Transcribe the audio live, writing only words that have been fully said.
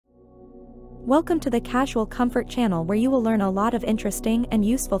Welcome to the Casual Comfort channel, where you will learn a lot of interesting and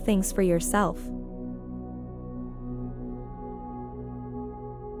useful things for yourself.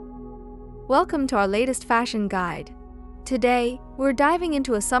 Welcome to our latest fashion guide. Today, we're diving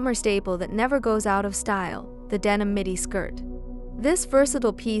into a summer staple that never goes out of style, the denim midi skirt. This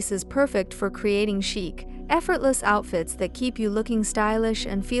versatile piece is perfect for creating chic, effortless outfits that keep you looking stylish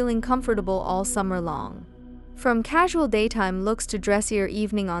and feeling comfortable all summer long. From casual daytime looks to dressier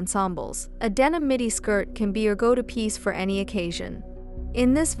evening ensembles, a denim midi skirt can be your go-to piece for any occasion.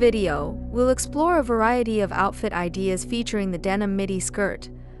 In this video, we'll explore a variety of outfit ideas featuring the denim midi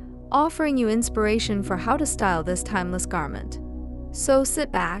skirt, offering you inspiration for how to style this timeless garment. So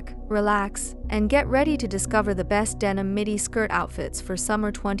sit back, relax, and get ready to discover the best denim midi skirt outfits for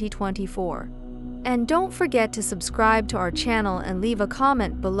summer 2024. And don't forget to subscribe to our channel and leave a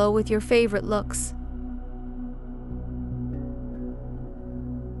comment below with your favorite looks.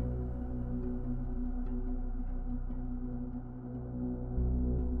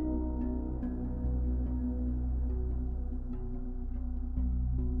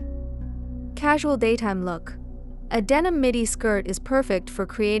 Casual daytime look. A denim midi skirt is perfect for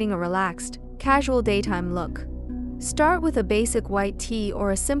creating a relaxed, casual daytime look. Start with a basic white tee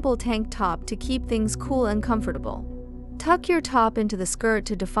or a simple tank top to keep things cool and comfortable. Tuck your top into the skirt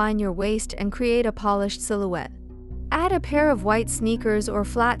to define your waist and create a polished silhouette. Add a pair of white sneakers or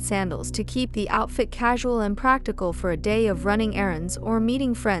flat sandals to keep the outfit casual and practical for a day of running errands or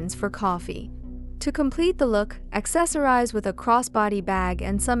meeting friends for coffee. To complete the look, accessorize with a crossbody bag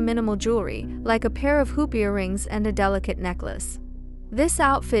and some minimal jewelry, like a pair of hoop earrings and a delicate necklace. This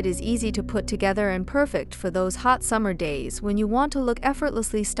outfit is easy to put together and perfect for those hot summer days when you want to look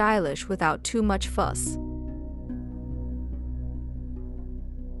effortlessly stylish without too much fuss.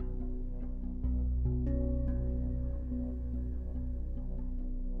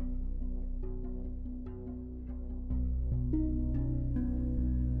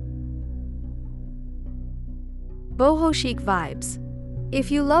 Boho chic vibes.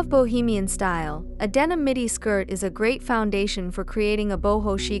 If you love bohemian style, a denim midi skirt is a great foundation for creating a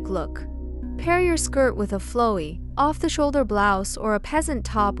boho chic look. Pair your skirt with a flowy, off-the-shoulder blouse or a peasant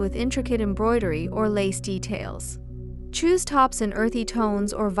top with intricate embroidery or lace details. Choose tops in earthy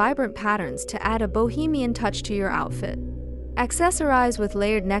tones or vibrant patterns to add a bohemian touch to your outfit. Accessorize with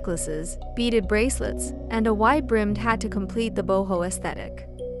layered necklaces, beaded bracelets, and a wide-brimmed hat to complete the boho aesthetic.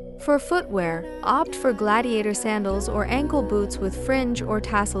 For footwear, opt for gladiator sandals or ankle boots with fringe or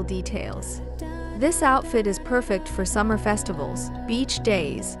tassel details. This outfit is perfect for summer festivals, beach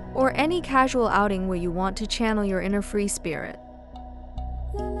days, or any casual outing where you want to channel your inner free spirit.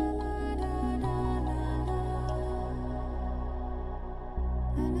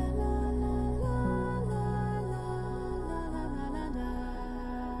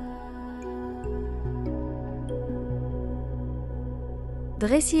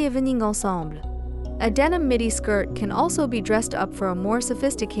 Dressier evening ensemble. A denim midi skirt can also be dressed up for a more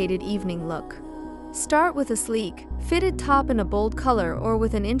sophisticated evening look. Start with a sleek, fitted top in a bold color or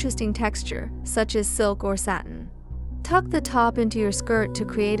with an interesting texture, such as silk or satin. Tuck the top into your skirt to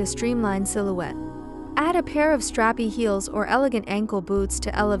create a streamlined silhouette. Add a pair of strappy heels or elegant ankle boots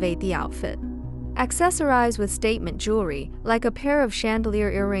to elevate the outfit. Accessorize with statement jewelry, like a pair of chandelier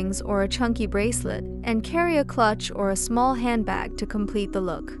earrings or a chunky bracelet, and carry a clutch or a small handbag to complete the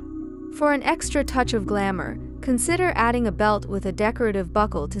look. For an extra touch of glamour, consider adding a belt with a decorative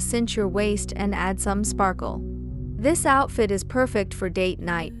buckle to cinch your waist and add some sparkle. This outfit is perfect for date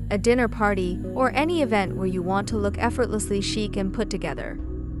night, a dinner party, or any event where you want to look effortlessly chic and put together.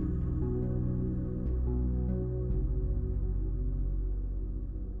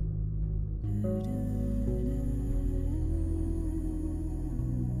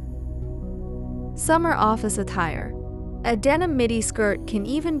 Summer office attire. A denim midi skirt can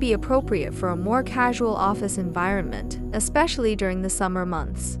even be appropriate for a more casual office environment, especially during the summer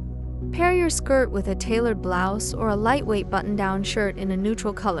months. Pair your skirt with a tailored blouse or a lightweight button-down shirt in a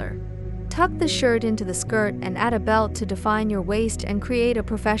neutral color. Tuck the shirt into the skirt and add a belt to define your waist and create a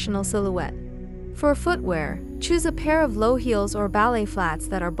professional silhouette. For footwear, choose a pair of low heels or ballet flats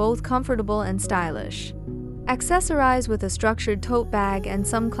that are both comfortable and stylish. Accessorize with a structured tote bag and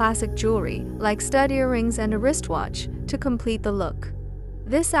some classic jewelry, like stud earrings and a wristwatch, to complete the look.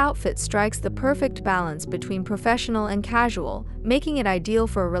 This outfit strikes the perfect balance between professional and casual, making it ideal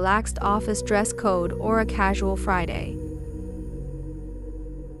for a relaxed office dress code or a casual Friday.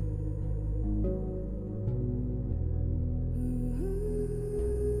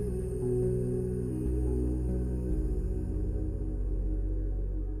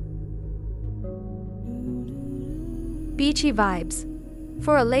 Beachy vibes.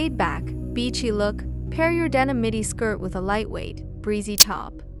 For a laid-back, beachy look, pair your denim midi skirt with a lightweight, breezy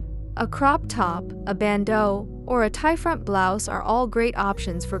top. A crop top, a bandeau, or a tie-front blouse are all great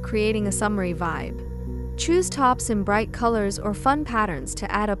options for creating a summery vibe. Choose tops in bright colors or fun patterns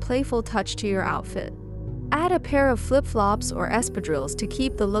to add a playful touch to your outfit. Add a pair of flip-flops or espadrilles to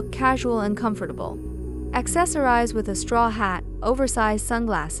keep the look casual and comfortable. Accessorize with a straw hat, oversized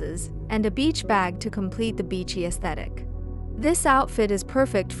sunglasses, and a beach bag to complete the beachy aesthetic. This outfit is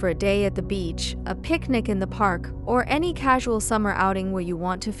perfect for a day at the beach, a picnic in the park, or any casual summer outing where you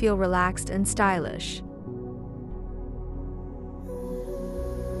want to feel relaxed and stylish.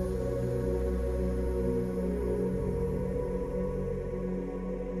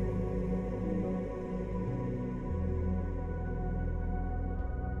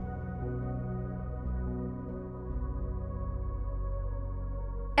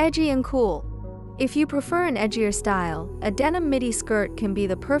 Edgy and cool. If you prefer an edgier style, a denim midi skirt can be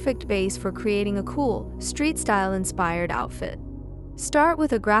the perfect base for creating a cool, street-style inspired outfit. Start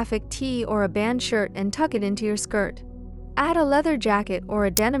with a graphic tee or a band shirt and tuck it into your skirt. Add a leather jacket or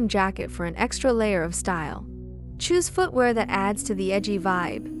a denim jacket for an extra layer of style. Choose footwear that adds to the edgy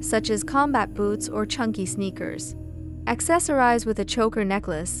vibe, such as combat boots or chunky sneakers. Accessorize with a choker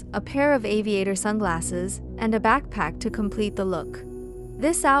necklace, a pair of aviator sunglasses, and a backpack to complete the look.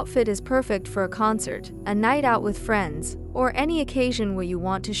 This outfit is perfect for a concert, a night out with friends, or any occasion where you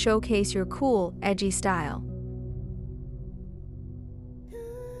want to showcase your cool, edgy style.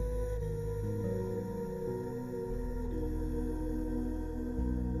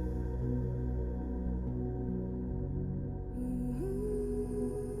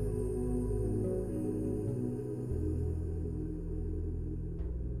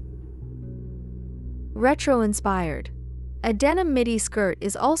 Retro-inspired. A denim midi skirt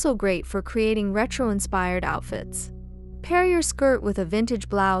is also great for creating retro-inspired outfits. Pair your skirt with a vintage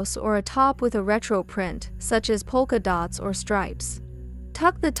blouse or a top with a retro print, such as polka dots or stripes.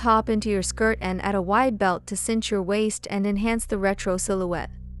 Tuck the top into your skirt and add a wide belt to cinch your waist and enhance the retro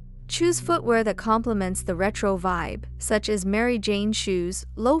silhouette. Choose footwear that complements the retro vibe, such as Mary Jane shoes,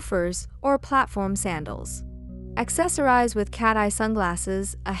 loafers, or platform sandals. Accessorize with cat-eye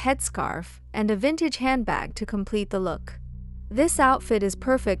sunglasses, a headscarf, and a vintage handbag to complete the look. This outfit is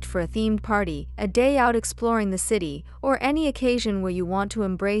perfect for a themed party, a day out exploring the city, or any occasion where you want to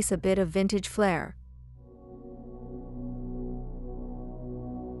embrace a bit of vintage flair.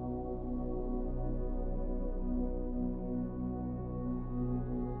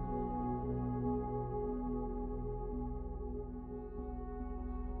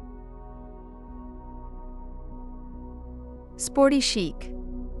 Sporty chic.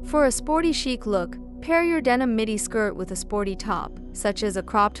 For a sporty chic look, pair your denim midi skirt with a sporty top, such as a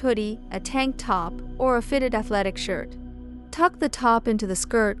cropped hoodie, a tank top, or a fitted athletic shirt. Tuck the top into the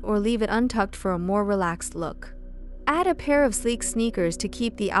skirt or leave it untucked for a more relaxed look. Add a pair of sleek sneakers to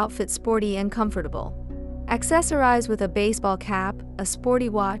keep the outfit sporty and comfortable. Accessorize with a baseball cap, a sporty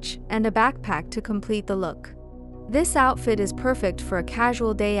watch, and a backpack to complete the look. This outfit is perfect for a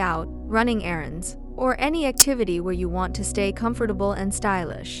casual day out, running errands, or any activity where you want to stay comfortable and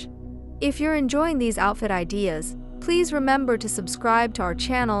stylish. If you're enjoying these outfit ideas, please remember to subscribe to our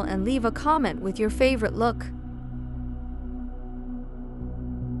channel and leave a comment with your favorite look.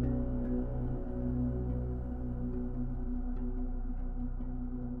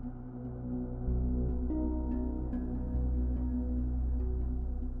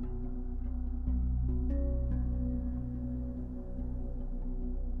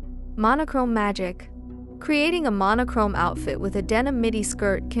 Monochrome magic. Creating a monochrome outfit with a denim midi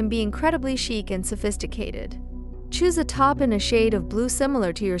skirt can be incredibly chic and sophisticated. Choose a top in a shade of blue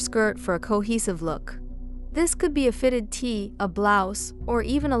similar to your skirt for a cohesive look. This could be a fitted tee, a blouse, or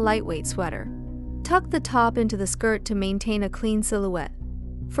even a lightweight sweater. Tuck the top into the skirt to maintain a clean silhouette.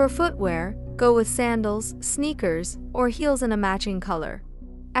 For footwear, go with sandals, sneakers, or heels in a matching color.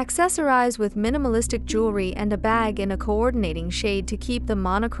 Accessorize with minimalistic jewelry and a bag in a coordinating shade to keep the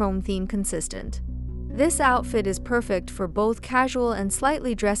monochrome theme consistent. This outfit is perfect for both casual and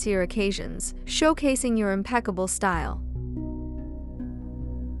slightly dressier occasions, showcasing your impeccable style.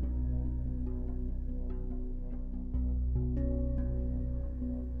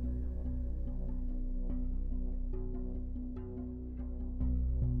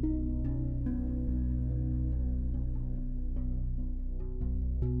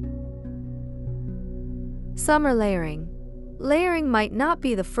 Summer layering. Layering might not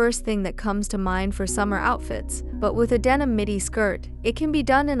be the first thing that comes to mind for summer outfits, but with a denim midi skirt, it can be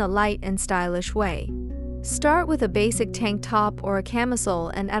done in a light and stylish way. Start with a basic tank top or a camisole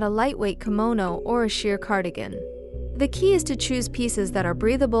and add a lightweight kimono or a sheer cardigan. The key is to choose pieces that are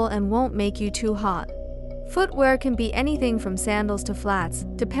breathable and won't make you too hot. Footwear can be anything from sandals to flats,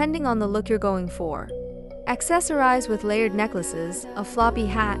 depending on the look you're going for. Accessorize with layered necklaces, a floppy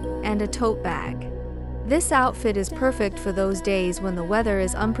hat, and a tote bag. This outfit is perfect for those days when the weather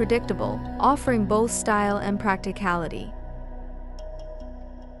is unpredictable, offering both style and practicality.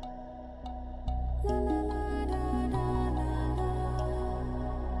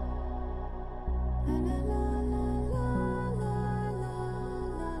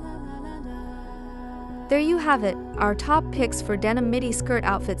 There you have it, our top picks for denim midi skirt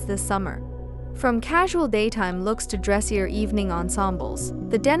outfits this summer. From casual daytime looks to dressier evening ensembles,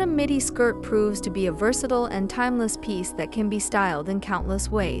 the denim midi skirt proves to be a versatile and timeless piece that can be styled in countless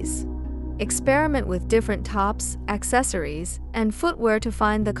ways. Experiment with different tops, accessories, and footwear to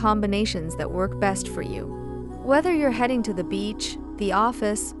find the combinations that work best for you. Whether you're heading to the beach, the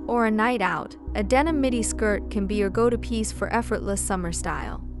office, or a night out, a denim midi skirt can be your go-to piece for effortless summer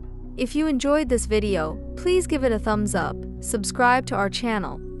style. If you enjoyed this video, please give it a thumbs up, subscribe to our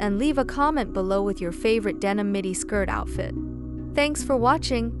channel, and leave a comment below with your favorite denim midi skirt outfit. Thanks for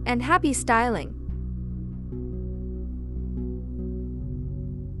watching, and happy styling!